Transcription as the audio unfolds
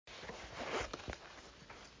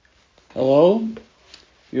Hello,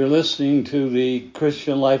 you're listening to the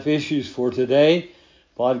Christian Life Issues for Today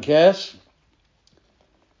podcast.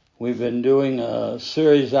 We've been doing a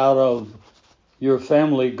series out of Your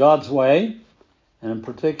Family God's Way, and in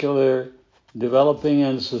particular, developing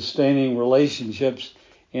and sustaining relationships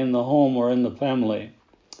in the home or in the family.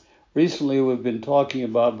 Recently, we've been talking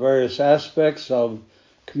about various aspects of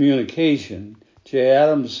communication. Jay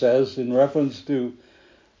Adams says, in reference to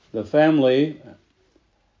the family,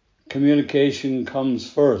 communication comes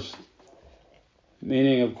first,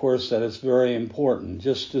 meaning, of course, that it's very important.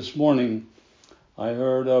 Just this morning, I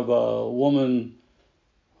heard of a woman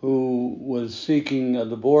who was seeking a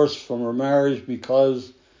divorce from her marriage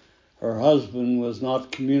because her husband was not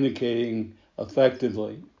communicating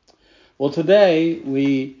effectively. Well, today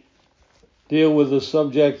we deal with a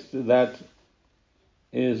subject that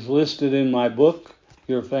is listed in my book,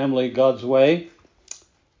 Your Family God's Way,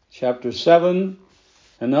 Chapter 7,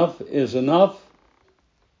 Enough is enough,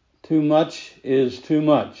 too much is too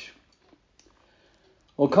much.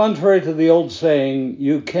 Well, contrary to the old saying,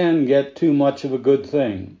 you can get too much of a good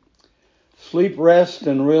thing. Sleep, rest,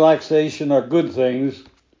 and relaxation are good things,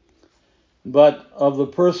 but of the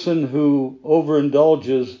person who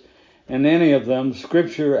overindulges in any of them,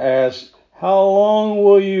 Scripture asks, how long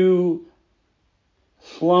will you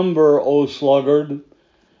slumber, O sluggard?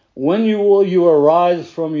 When will you arise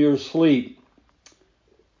from your sleep?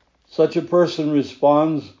 Such a person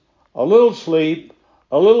responds, a little sleep,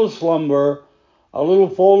 a little slumber, a little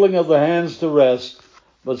folding of the hands to rest.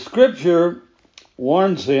 But Scripture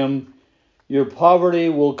warns him, your poverty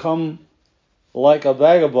will come like a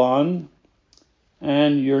vagabond,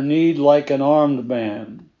 and your need like an armed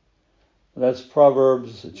man. That's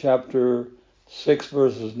Proverbs chapter 6,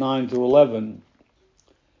 verses 9 to 11.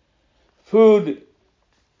 Food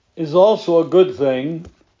is also a good thing,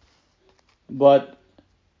 but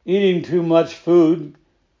eating too much food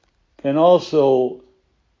can also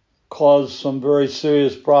cause some very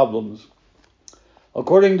serious problems.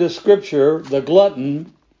 According to Scripture, the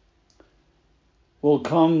glutton will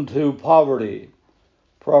come to poverty.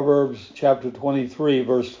 Proverbs chapter 23,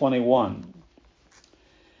 verse 21.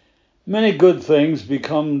 Many good things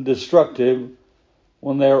become destructive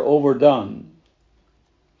when they are overdone.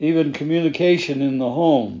 Even communication in the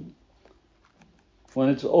home, when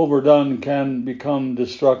it's overdone, can become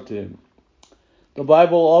destructive. The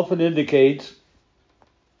Bible often indicates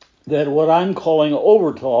that what I'm calling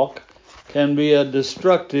overtalk can be a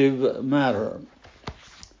destructive matter.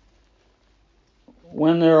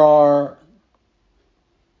 When there are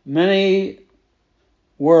many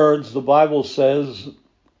words, the Bible says,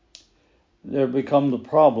 there become the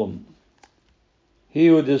problem. He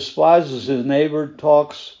who despises his neighbor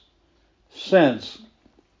talks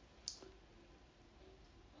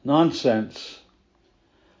nonsense,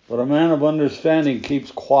 but a man of understanding keeps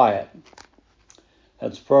quiet.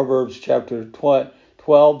 That's Proverbs chapter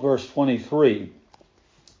 12, verse 23.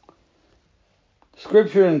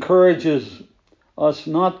 Scripture encourages us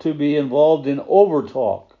not to be involved in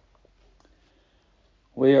overtalk.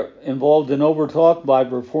 We are involved in overtalk by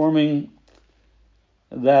performing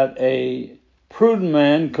that a prudent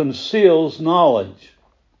man conceals knowledge.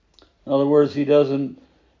 In other words, he doesn't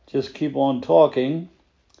just keep on talking.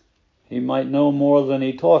 He might know more than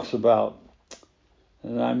he talks about.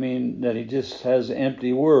 And I mean that he just has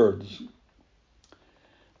empty words.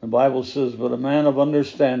 The Bible says, but a man of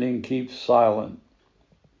understanding keeps silent.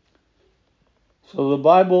 So the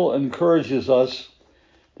Bible encourages us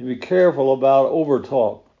to be careful about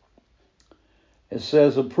overtalk. It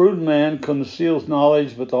says, a prudent man conceals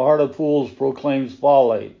knowledge, but the heart of fools proclaims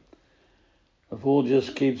folly. The fool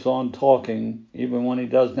just keeps on talking, even when he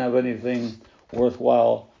doesn't have anything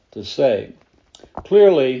worthwhile to say.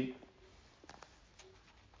 Clearly,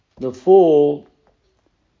 the fool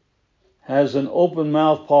has an open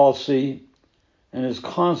mouth policy and is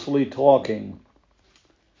constantly talking.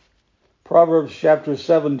 Proverbs chapter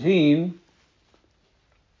 17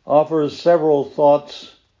 offers several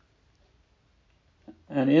thoughts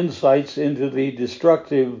and insights into the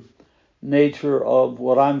destructive nature of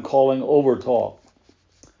what I'm calling overtalk.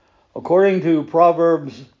 According to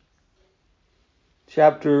Proverbs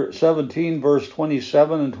chapter 17, verse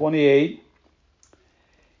 27 and 28,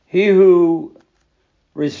 he who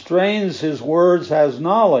restrains his words has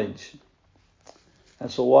knowledge.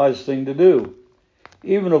 That's a wise thing to do.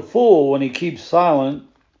 Even a fool, when he keeps silent,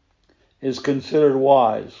 is considered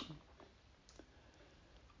wise.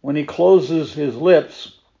 When he closes his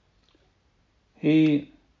lips,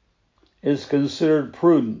 he is considered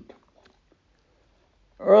prudent.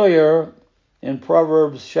 Earlier in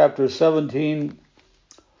Proverbs chapter 17,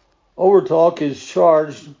 overtalk is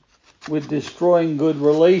charged with destroying good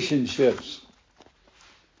relationships.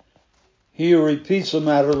 He who repeats a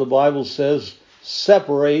matter, the Bible says,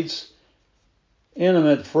 separates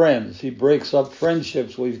intimate friends. He breaks up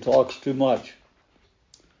friendships when he talks too much.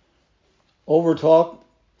 Overtalk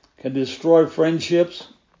can destroy friendships,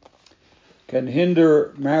 can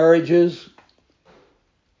hinder marriages,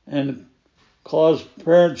 and cause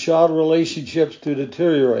parent-child relationships to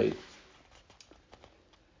deteriorate.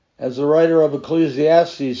 As the writer of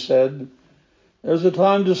Ecclesiastes said, there's a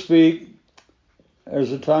time to speak,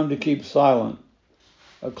 there's a time to keep silent.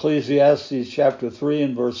 Ecclesiastes chapter 3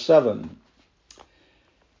 and verse 7.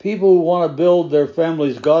 People who want to build their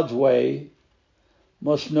families God's way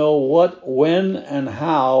must know what, when, and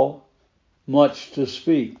how much to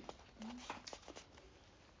speak.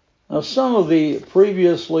 Now, some of the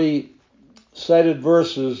previously cited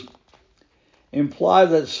verses imply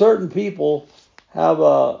that certain people have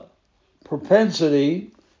a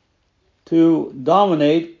propensity to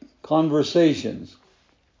dominate conversations.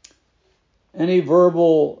 Any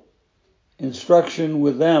verbal instruction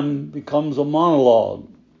with them becomes a monologue.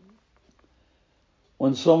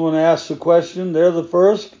 When someone asks a question, they're the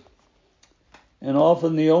first and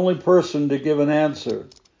often the only person to give an answer.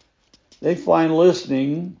 They find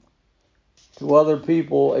listening to other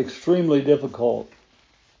people extremely difficult.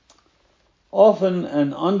 Often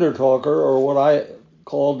an undertalker, or what I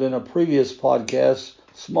called in a previous podcast,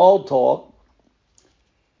 small talk,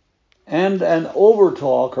 and an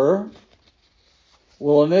overtalker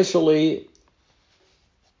will initially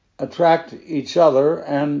attract each other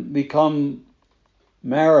and become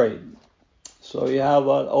married. So you have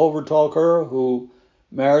an overtalker who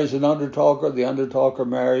marries an undertalker, the undertalker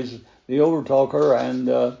marries the overtalker, and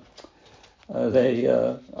they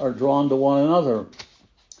are drawn to one another.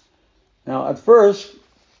 Now, at first,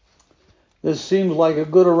 this seems like a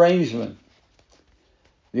good arrangement.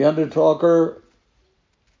 The undertalker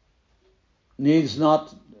needs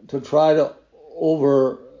not to try to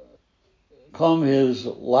overcome his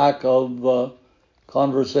lack of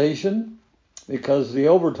conversation, because the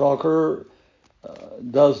overtalker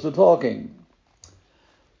does the talking.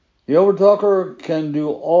 The overtalker can do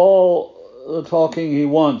all the talking he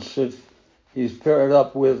wants if he's paired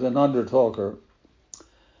up with an undertalker.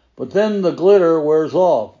 But then the glitter wears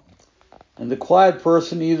off, and the quiet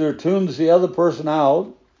person either tunes the other person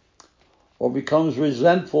out or becomes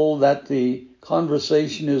resentful that the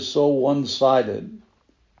conversation is so one-sided.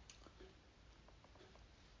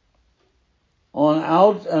 On an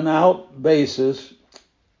out-and-out basis,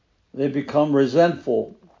 they become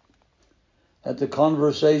resentful that the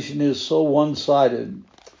conversation is so one-sided.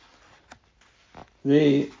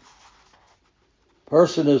 The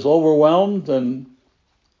person is overwhelmed, and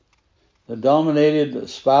the dominated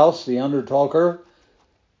spouse, the undertalker,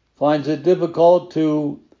 finds it difficult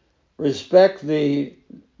to respect the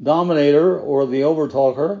dominator or the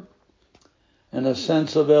overtalker, and a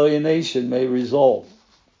sense of alienation may result.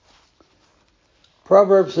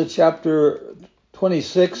 Proverbs chapter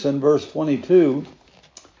 26 and verse 22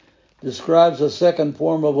 describes a second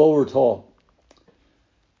form of overtalk.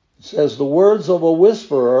 It says, the words of a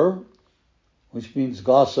whisperer, which means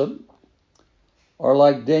gossip, are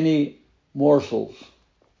like dainty morsels.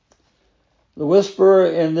 The whisperer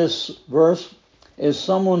in this verse is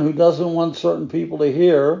someone who doesn't want certain people to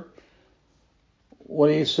hear what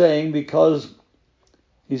he's saying because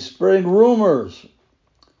he's spreading rumors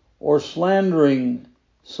or slandering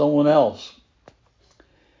someone else.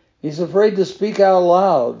 He's afraid to speak out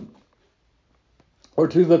loud or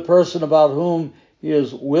to the person about whom he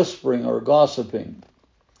is whispering or gossiping.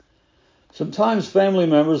 Sometimes family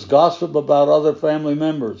members gossip about other family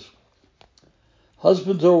members.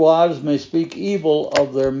 Husbands or wives may speak evil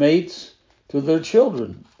of their mates to their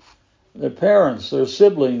children, their parents, their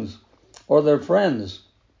siblings, or their friends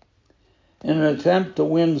in an attempt to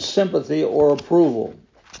win sympathy or approval.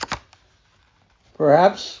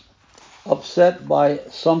 Perhaps upset by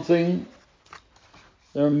something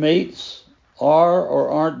their mates are or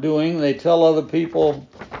aren't doing, they tell other people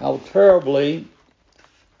how terribly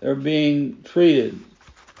they're being treated.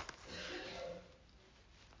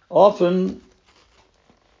 Often,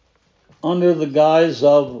 under the guise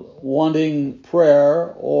of wanting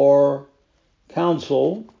prayer or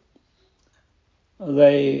counsel,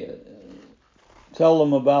 they tell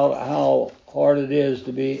them about how hard it is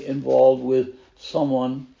to be involved with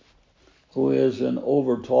someone who is an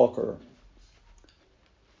overtalker.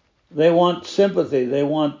 They want sympathy, they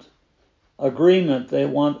want agreement, they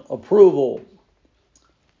want approval.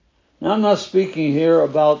 Now, I'm not speaking here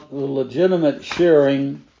about the legitimate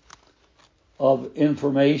sharing of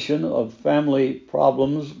information, of family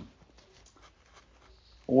problems,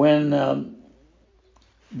 when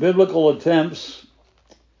biblical attempts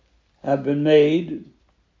have been made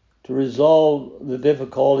to resolve the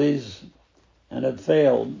difficulties and have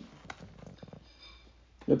failed.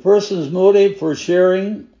 The person's motive for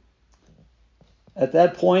sharing at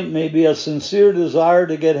that point may be a sincere desire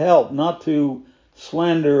to get help, not to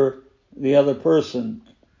slander the other person.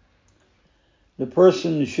 The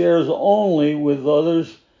person shares only with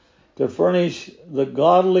others to furnish the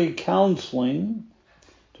godly counseling,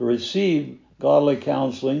 to receive godly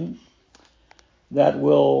counseling that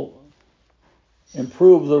will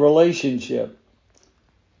improve the relationship.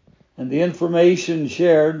 And the information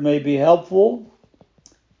shared may be helpful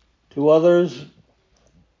to others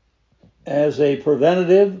as a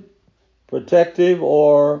preventative, protective,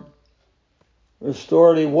 or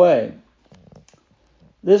restorative way.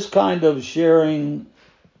 This kind of sharing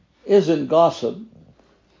isn't gossip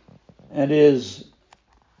and is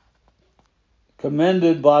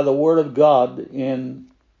commended by the Word of God in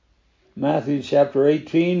Matthew chapter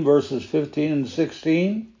 18, verses 15 and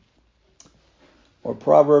 16, or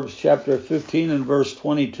Proverbs chapter 15 and verse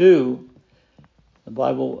 22. The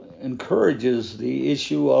Bible encourages the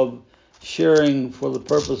issue of sharing for the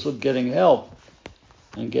purpose of getting help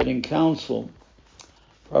and getting counsel.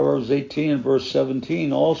 Proverbs 18 and verse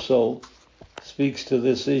 17 also speaks to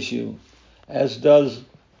this issue, as does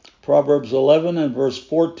Proverbs 11 and verse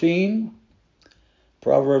 14,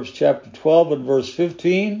 Proverbs chapter 12 and verse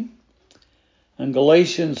 15, and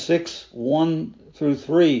Galatians 6, 1 through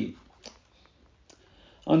 3.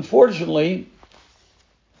 Unfortunately,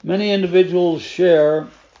 many individuals share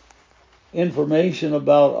information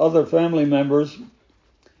about other family members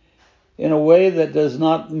in a way that does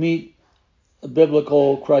not meet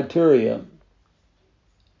biblical criteria.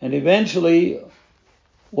 And eventually,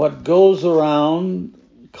 what goes around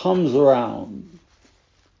comes around.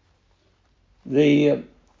 The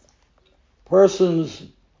person's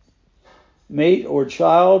mate or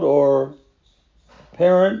child or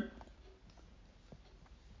parent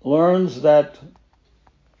learns that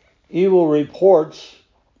evil reports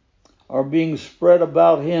are being spread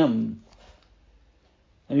about him,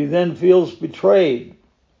 and he then feels betrayed.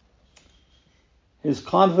 His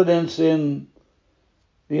confidence in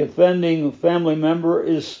the offending family member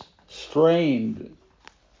is strained.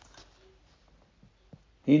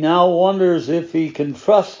 He now wonders if he can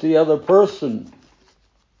trust the other person,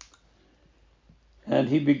 and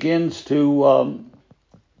he begins to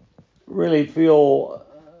really feel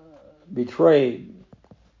betrayed.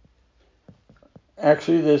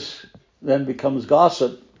 Actually, this then becomes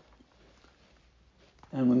gossip.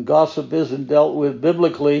 And when gossip isn't dealt with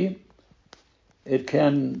biblically, it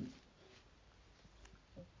can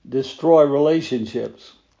destroy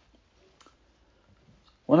relationships.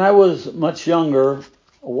 When I was much younger,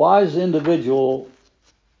 a wise individual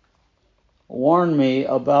warned me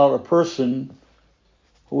about a person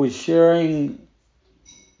who was sharing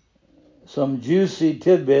some juicy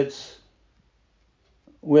tidbits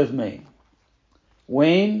with me.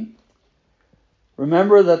 Wayne,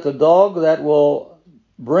 remember that the dog that will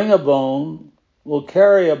bring a bone will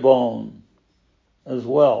carry a bone as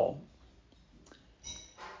well.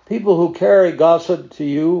 People who carry gossip to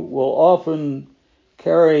you will often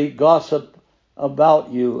carry gossip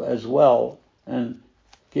about you as well and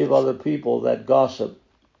give other people that gossip.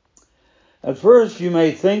 At first, you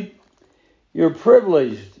may think you're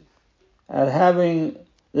privileged at having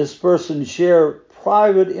this person share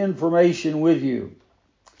private information with you.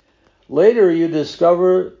 Later, you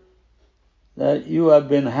discover that you have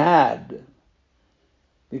been had,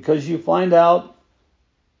 because you find out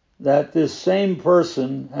that this same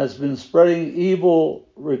person has been spreading evil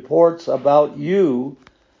reports about you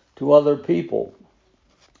to other people.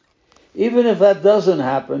 Even if that doesn't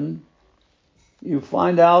happen, you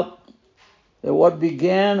find out that what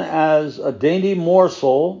began as a dainty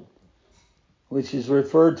morsel, which is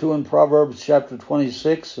referred to in Proverbs chapter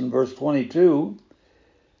 26 and verse 22,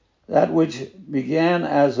 that which began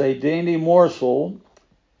as a dainty morsel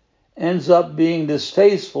ends up being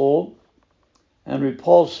distasteful and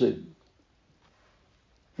repulsive.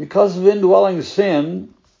 Because of indwelling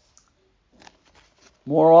sin,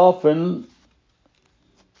 more often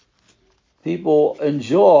people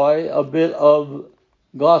enjoy a bit of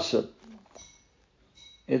gossip.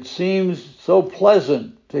 It seems so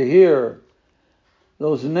pleasant to hear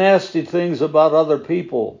those nasty things about other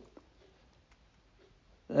people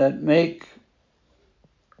that make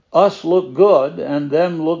us look good and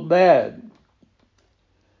them look bad.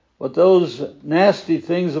 But those nasty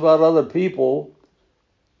things about other people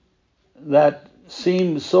that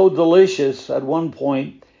seem so delicious at one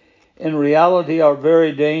point, in reality are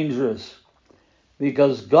very dangerous,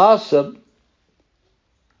 because gossip,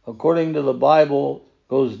 according to the Bible,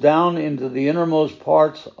 goes down into the innermost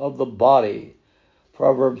parts of the body.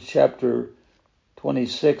 Proverbs chapter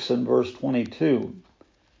 26 and verse 22.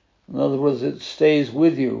 In other words, it stays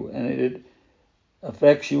with you and it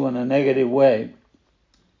affects you in a negative way.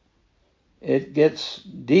 It gets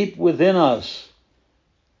deep within us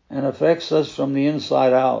and affects us from the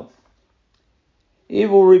inside out.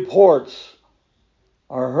 Evil reports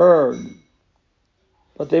are heard,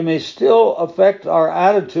 but they may still affect our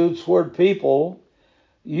attitudes toward people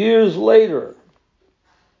years later.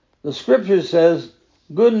 The scripture says,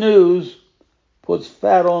 good news puts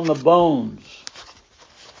fat on the bones.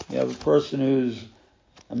 You have a person who's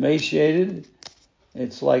emaciated,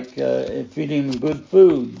 it's like feeding him good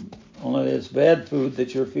food, only it's bad food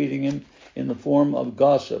that you're feeding him in the form of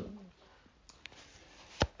gossip.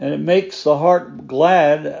 And it makes the heart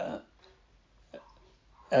glad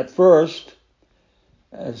at first,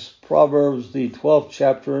 as Proverbs, the 12th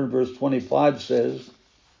chapter, and verse 25 says,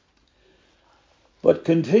 but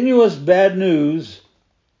continuous bad news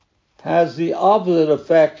has the opposite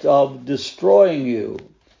effect of destroying you.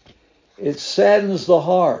 It saddens the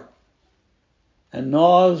heart and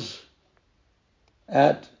gnaws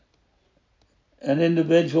at an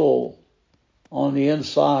individual on the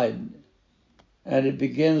inside, and it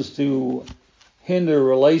begins to hinder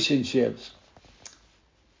relationships.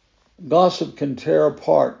 Gossip can tear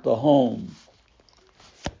apart the home.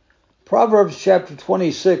 Proverbs chapter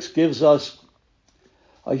 26 gives us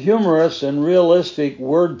a humorous and realistic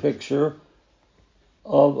word picture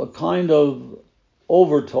of a kind of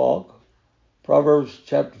overtalk. Proverbs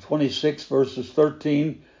chapter 26 verses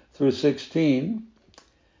 13 through 16,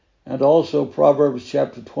 and also Proverbs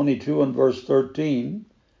chapter 22 and verse 13.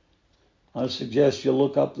 I suggest you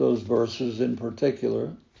look up those verses in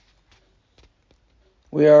particular.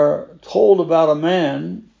 We are told about a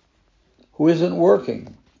man who isn't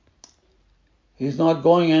working. He's not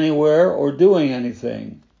going anywhere or doing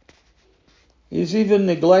anything. He's even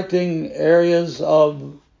neglecting areas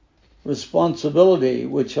of responsibility,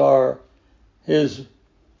 which are his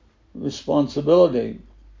responsibility.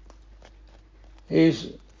 He's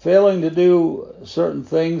failing to do certain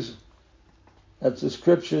things that the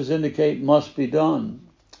scriptures indicate must be done.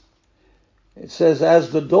 It says, as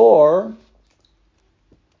the door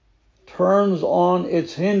turns on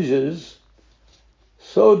its hinges,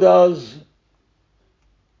 so does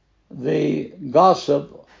the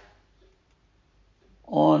gossip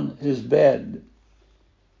on his bed.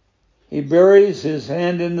 He buries his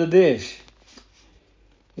hand in the dish.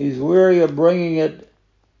 He's weary of bringing it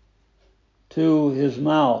to his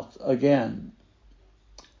mouth again.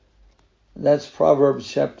 That's Proverbs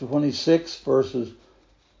chapter 26, verses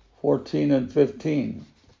 14 and 15.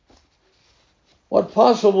 What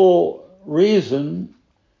possible reason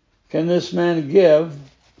can this man give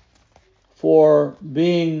for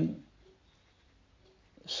being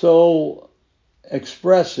so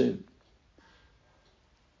expressive,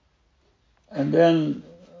 and then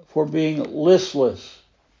for being listless?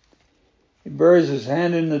 He buries his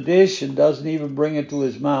hand in the dish and doesn't even bring it to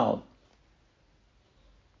his mouth.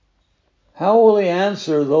 How will he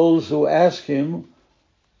answer those who ask him,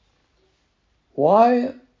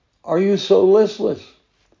 why are you so listless?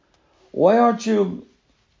 Why aren't you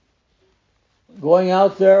going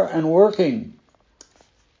out there and working?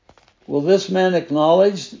 Will this man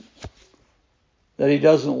acknowledge that he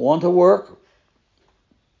doesn't want to work?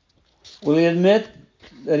 Will he admit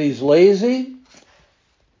that he's lazy?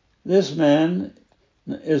 This man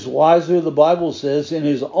is wiser, the Bible says, in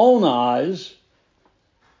his own eyes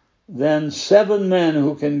than 7 men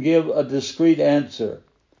who can give a discreet answer.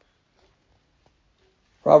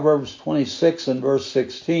 Proverbs 26 and verse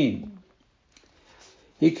 16.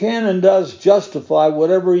 He can and does justify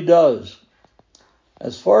whatever he does.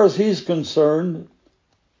 As far as he's concerned,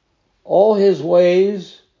 all his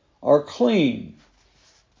ways are clean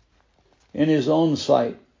in his own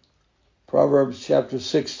sight. Proverbs chapter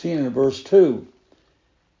 16 and verse 2.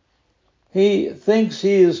 He thinks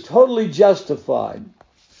he is totally justified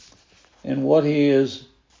in what he is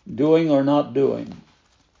doing or not doing.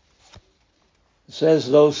 It says,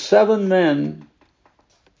 those 7 men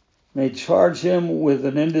may charge him with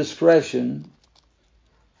an indiscretion,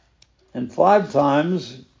 and 5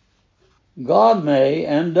 times God may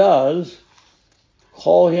and does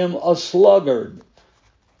call him a sluggard.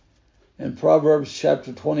 In Proverbs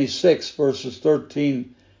chapter 26, verses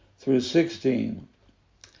 13 through 16.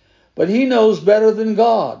 But he knows better than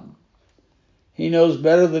God. He knows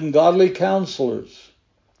better than godly counselors.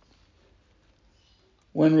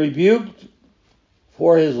 When rebuked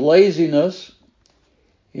for his laziness,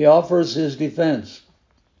 he offers his defense.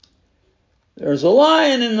 There's a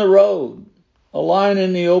lion in the road, a lion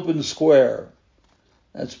in the open square.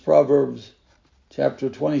 That's Proverbs chapter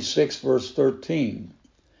 26, verse 13.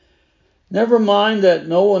 Never mind that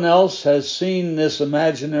no one else has seen this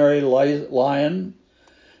imaginary lion.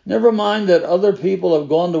 Never mind that other people have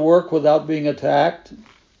gone to work without being attacked.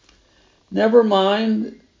 Never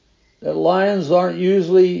mind that lions aren't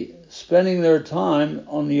usually spending their time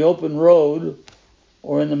on the open road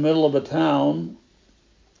or in the middle of a town.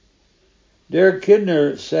 Derek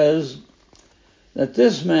Kidner says that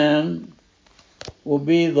this man will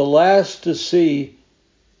be the last to see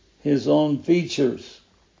his own features.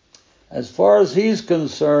 As far as he's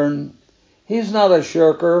concerned, he's not a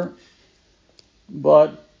shirker,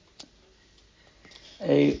 but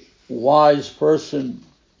a wise person.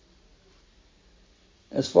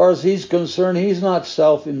 As far as he's concerned, he's not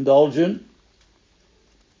self-indulgent.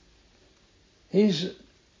 He's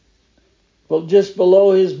just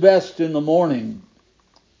below his best in the morning.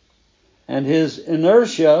 And his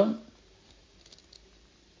inertia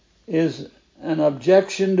is an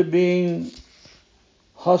objection to being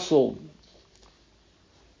hustled.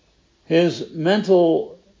 His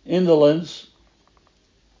mental indolence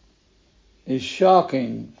is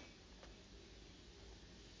shocking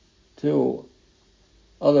to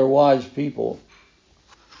other wise people.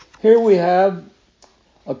 Here we have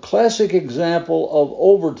a classic example of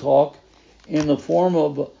overtalk in the form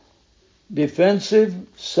of defensive,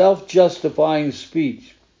 self-justifying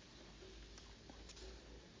speech.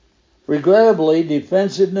 Regrettably,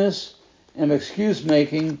 defensiveness and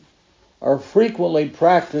excuse-making are frequently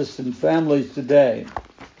practiced in families today.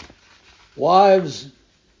 Wives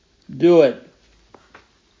do it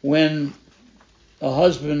when a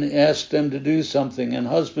husband asks them to do something, and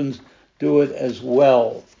husbands do it as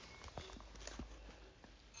well.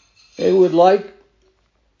 They would like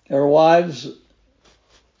their wives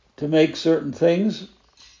to make certain things,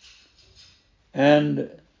 and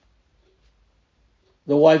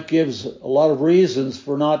the wife gives a lot of reasons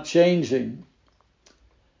for not changing.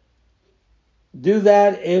 Do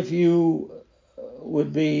that if you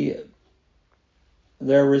would be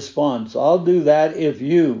their response. I'll do that if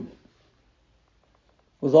you.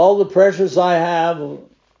 With all the pressures I have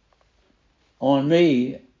on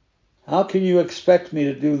me, how can you expect me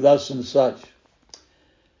to do thus and such?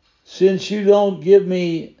 Since you don't give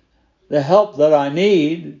me the help that I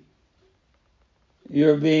need,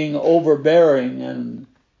 you're being overbearing and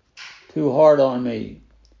too hard on me.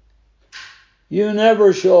 You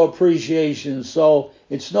never show appreciation, so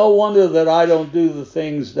it's no wonder that I don't do the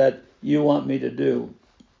things that you want me to do.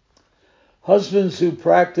 Husbands who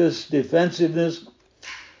practice defensiveness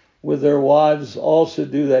with their wives also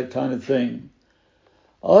do that kind of thing.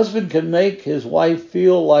 A husband can make his wife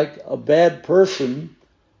feel like a bad person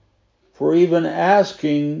for even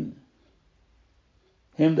asking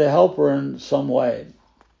him to help her in some way.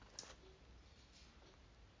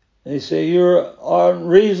 They say, you're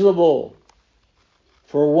unreasonable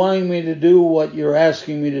for wanting me to do what you're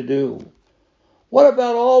asking me to do. What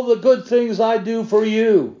about all the good things I do for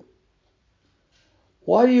you?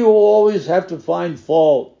 Why do you always have to find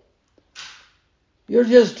fault? You're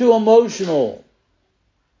just too emotional.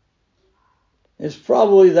 It's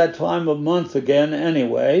probably that time of month again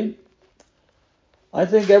anyway. I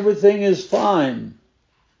think everything is fine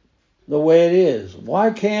the way it is.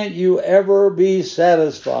 Why can't you ever be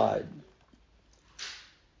satisfied?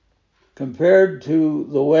 Compared to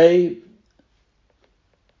the way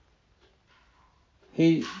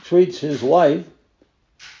he treats his wife,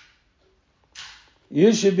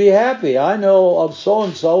 you should be happy. I know of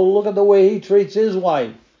so-and-so, look at the way he treats his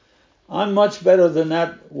wife. I'm much better than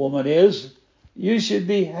that woman is. You should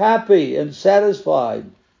be happy and satisfied.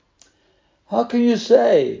 How can you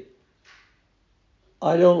say,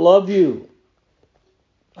 I don't love you?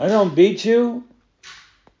 I don't beat you?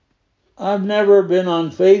 I've never been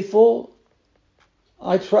unfaithful.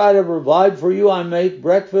 I try to provide for you. I make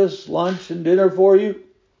breakfast, lunch, and dinner for you.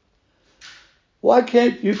 Why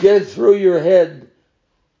can't you get it through your head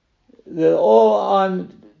that all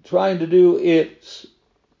I'm trying to do is...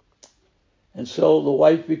 And so the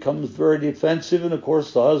wife becomes very defensive, and of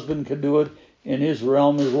course the husband can do it in his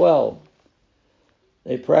realm as well.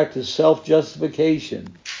 They practice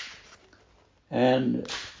self-justification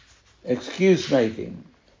and excuse-making.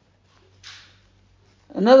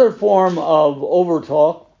 Another form of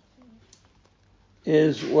overtalk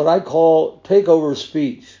is what I call takeover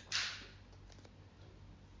speech.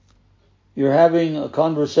 You're having a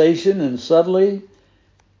conversation and suddenly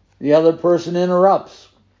the other person interrupts.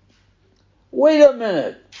 Wait a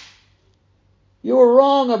minute. You were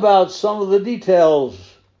wrong about some of the details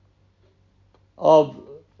of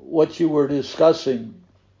what you were discussing,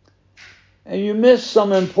 and you missed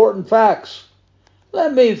some important facts.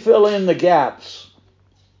 Let me fill in the gaps.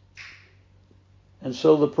 And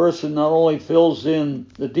so the person not only fills in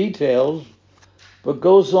the details, but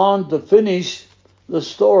goes on to finish the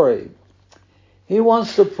story. He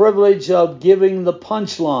wants the privilege of giving the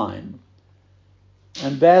punchline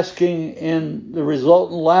and basking in the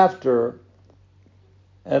resultant laughter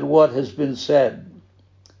at what has been said.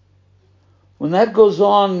 When that goes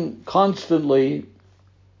on constantly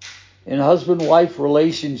in husband-wife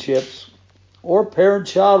relationships or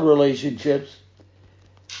parent-child relationships,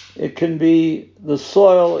 it can be the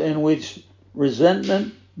soil in which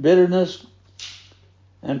resentment, bitterness,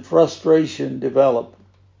 and frustration develop.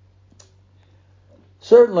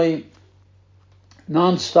 Certainly,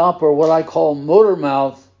 non-stop, or what I call motor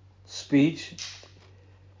mouth speech,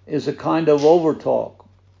 is a kind of overtalk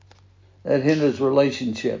that hinders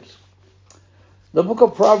relationships. The book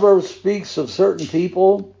of Proverbs speaks of certain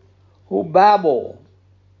people who babble.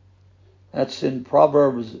 That's in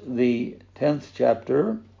Proverbs, the 10th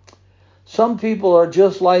chapter. Some people are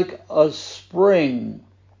just like a spring.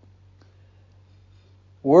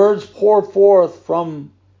 Words pour forth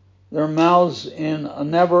from their mouths in a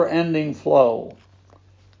never-ending flow.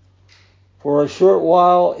 For a short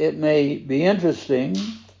while, it may be interesting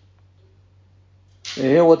to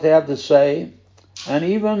hear what they have to say, and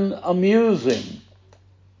even amusing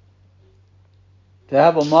to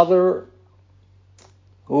have a mother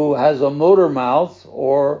who has a motor mouth,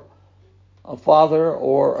 or a father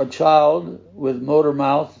or a child with motor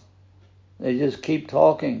mouth. They just keep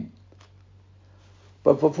talking.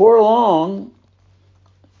 But before long,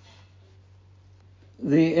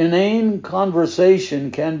 the inane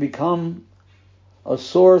conversation can become a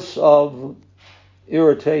source of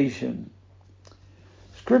irritation.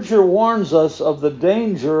 Scripture warns us of the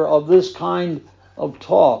danger of this kind of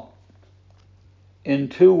talk in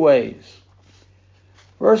two ways.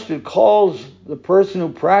 First, it calls the person who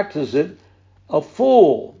practices it a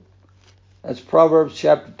fool. That's Proverbs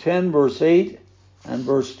chapter 10, verse 8 and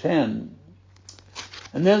verse 10.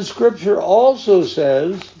 And then Scripture also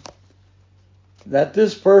says that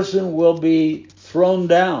this person will be thrown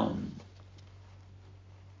down.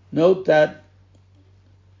 Note that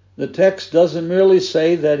the text doesn't merely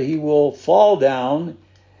say that he will fall down,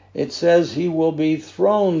 it says he will be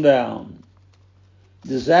thrown down.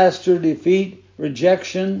 Disaster, defeat,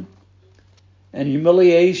 rejection, and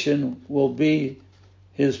humiliation will be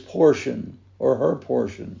his portion or her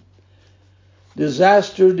portion.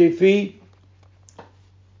 Disaster, defeat,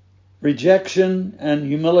 rejection, and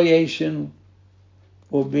humiliation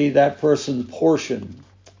will be that person's portion.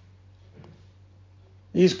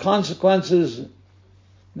 These consequences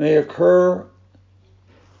may occur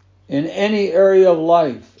in any area of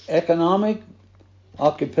life: economic,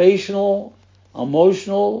 occupational,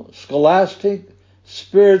 emotional, scholastic,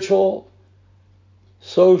 spiritual,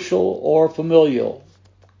 social, or familial.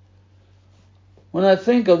 When I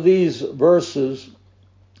think of these verses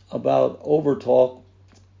about overtalk,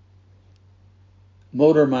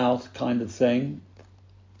 motor mouth kind of thing,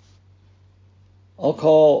 I'll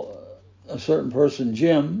call a certain person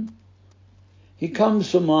Jim. He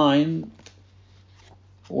comes to mind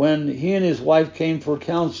when he and his wife came for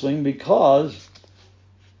counseling because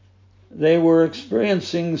they were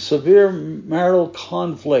experiencing severe marital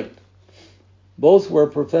conflict. Both were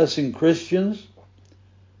professing Christians,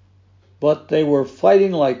 but they were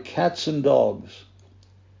fighting like cats and dogs.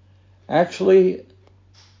 Actually,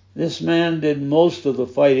 this man did most of the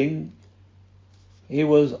fighting. He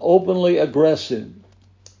was openly aggressive.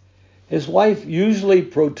 His wife usually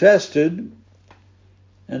protested,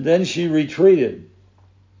 and then she retreated,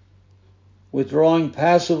 withdrawing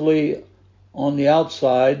passively on the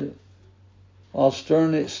outside while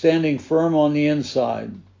standing firm on the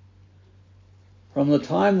inside. From the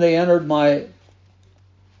time they entered my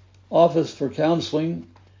office for counseling,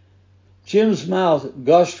 Jim's mouth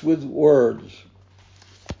gushed with words.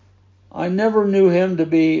 I never knew him to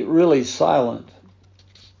be really silent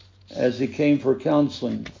as he came for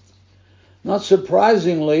counseling. Not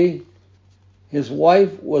surprisingly, his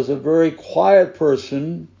wife was a very quiet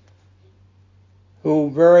person who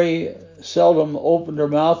very seldom opened her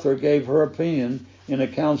mouth or gave her opinion in a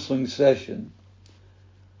counseling session.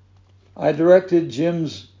 I directed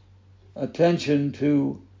Jim's attention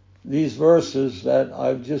to these verses that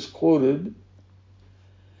I've just quoted,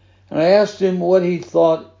 and I asked him what he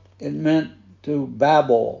thought it meant to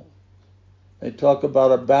babble. They talk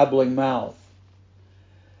about a babbling mouth.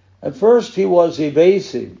 At first he was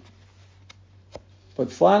evasive,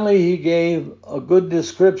 but finally he gave a good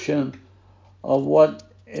description of what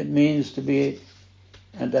it means to be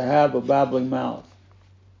and to have a babbling mouth.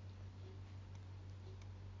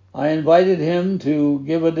 I invited him to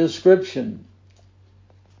give a description.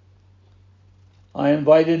 I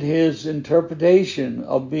invited his interpretation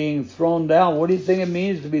of being thrown down. What do you think it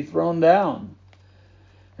means to be thrown down?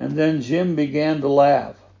 And then Jim began to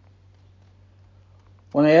laugh.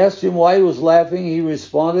 When I asked him why he was laughing, he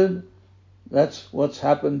responded, "That's what's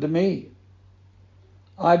happened to me.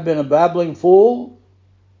 I've been a babbling fool,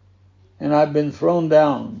 and I've been thrown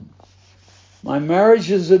down. My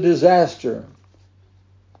marriage is a disaster.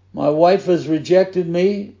 My wife has rejected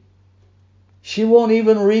me. She won't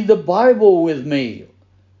even read the Bible with me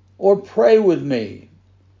or pray with me.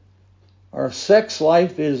 Our sex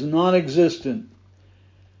life is non-existent.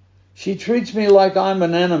 She treats me like I'm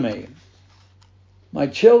an enemy. My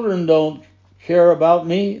children don't care about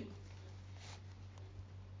me.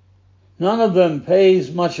 None of them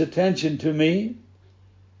pays much attention to me,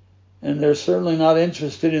 and they're certainly not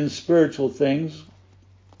interested in spiritual things.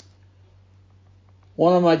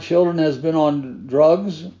 One of my children has been on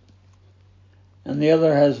drugs, and the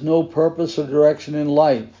other has no purpose or direction in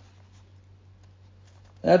life."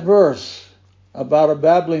 That verse about a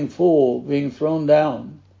babbling fool being thrown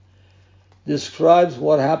down describes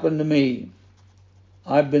what happened to me.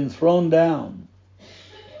 I've been thrown down,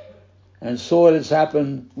 and so it has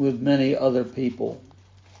happened with many other people.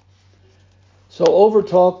 So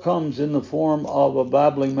overtalk comes in the form of a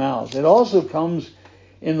babbling mouth. It also comes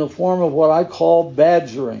in the form of what I call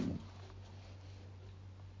badgering,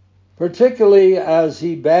 particularly as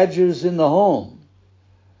he badgers in the home.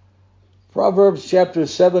 Proverbs chapter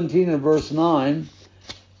 17 and verse 9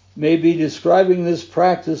 may be describing this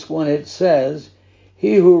practice when it says,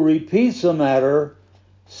 "He who repeats a matter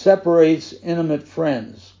separates intimate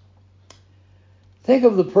friends." Think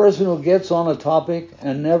of the person who gets on a topic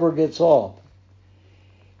and never gets off.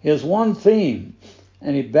 He has one theme,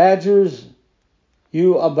 and he badgers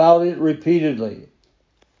you about it repeatedly.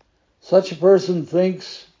 Such a person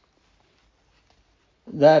thinks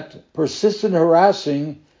that persistent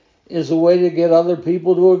harassing is a way to get other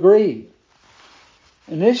people to agree.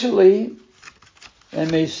 Initially, they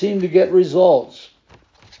may seem to get results,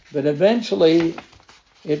 but eventually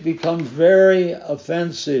it becomes very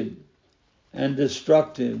offensive and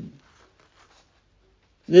destructive.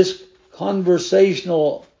 This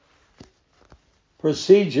conversational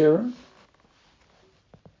procedure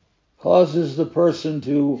causes the person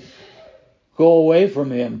to go away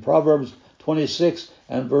from him. Proverbs 26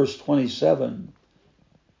 and verse 27.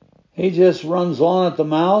 He just runs on at the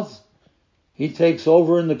mouth. He takes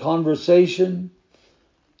over in the conversation,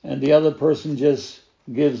 and the other person just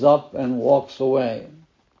gives up and walks away.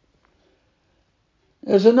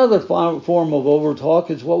 There's another form of overtalk.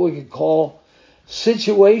 It's what we could call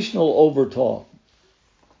situational overtalk.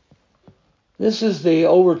 This is the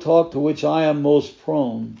overtalk to which I am most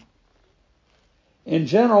prone. In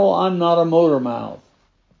general, I'm not a motor mouth.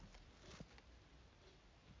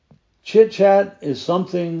 Chit-chat is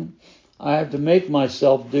something I have to make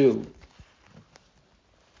myself do.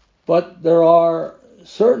 But there are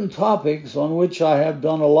certain topics on which I have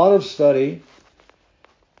done a lot of study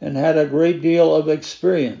and had a great deal of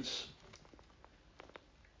experience.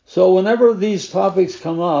 So whenever these topics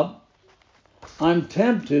come up, I'm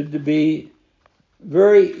tempted to be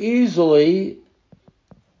very easily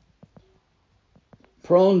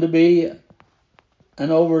prone to be an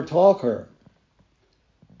overtalker.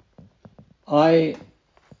 I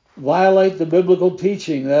violate the biblical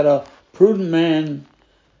teaching that a prudent man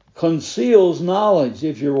conceals knowledge.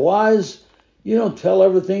 If you're wise, you don't tell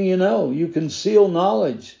everything you know. You conceal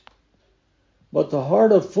knowledge. But the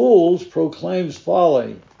heart of fools proclaims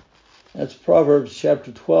folly. That's Proverbs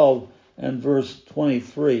chapter 12 and verse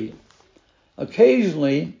 23.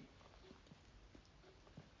 Occasionally,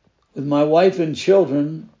 with my wife and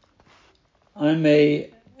children, I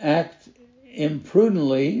may act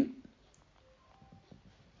imprudently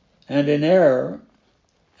and in error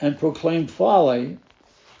and proclaim folly,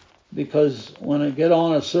 because when I get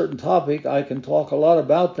on a certain topic, I can talk a lot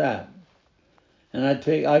about that, and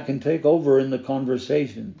I can take over in the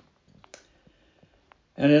conversation.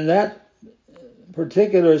 And in that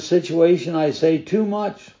particular situation, I say too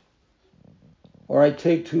much, or I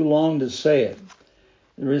take too long to say it.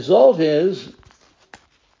 The result is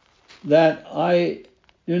that I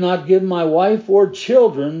do not give my wife or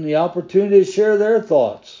children the opportunity to share their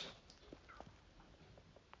thoughts.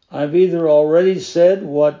 I've either already said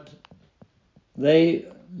what they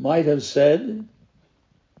might have said,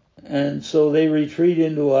 and so they retreat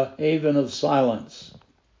into a haven of silence.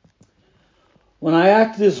 When I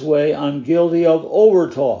act this way, I'm guilty of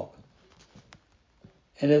overtalk.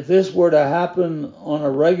 And if this were to happen on a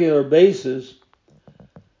regular basis,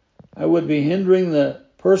 I would be hindering the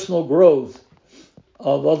personal growth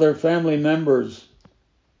of other family members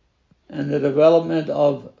and the development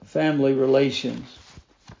of family relations.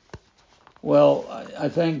 Well, I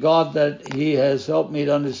thank God that He has helped me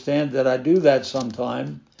to understand that I do that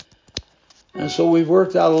sometime. And so we've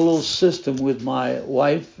worked out a little system with my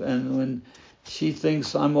wife, and when she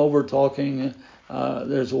thinks I'm over talking,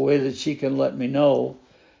 there's a way that she can let me know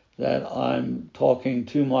that I'm talking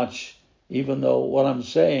too much, even though what I'm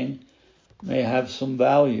saying may have some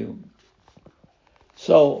value.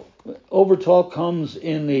 So overtalk comes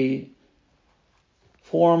in the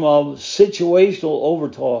form of situational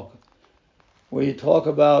overtalk, where you talk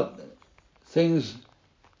about things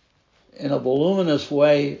in a voluminous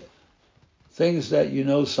way, things that you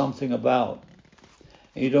know something about.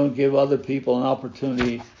 And you don't give other people an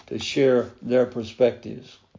opportunity to share their perspectives.